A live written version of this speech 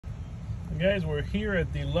Guys, we're here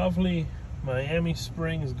at the lovely Miami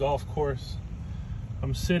Springs golf course.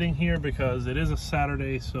 I'm sitting here because it is a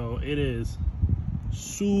Saturday, so it is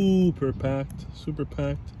super packed,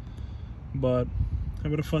 but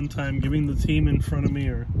having a fun time giving the team in front of me,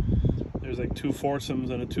 or there's like two foursomes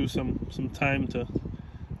and a twosome, some time to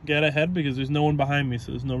get ahead because there's no one behind me,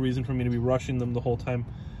 so there's no reason for me to be rushing them the whole time.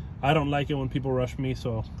 I don't like it when people rush me,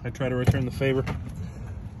 so I try to return the favor.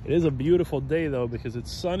 It is a beautiful day though because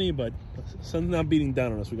it's sunny, but the sun's not beating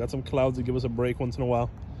down on us. We got some clouds that give us a break once in a while.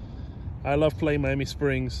 I love playing Miami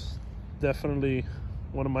Springs. Definitely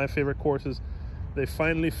one of my favorite courses. They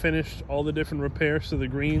finally finished all the different repairs to the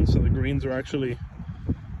greens, so the greens are actually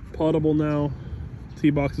puttable now. Tee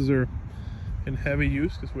boxes are in heavy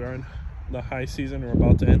use because we are in the high season. We're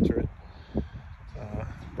about to enter it.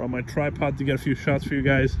 Brought my tripod to get a few shots for you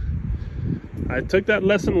guys. I took that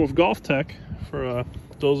lesson with Golf Tech for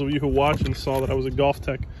those of you who watched and saw that I was a Golf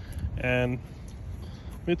Tech, and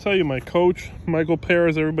let me tell you, my coach Michael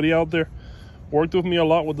Perez, everybody out there, worked with me a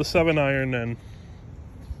lot with the 7-iron, and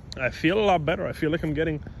I feel a lot better. I feel like I'm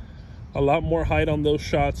getting a lot more height on those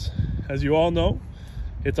shots. As you all know,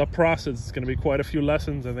 it's a process. It's going to be quite a few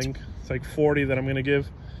lessons. I think it's like 40 that I'm going to give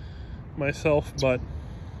myself, but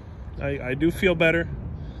I do feel better.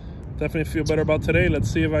 Definitely feel better about today.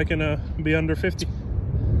 Let's see if I can be under 50.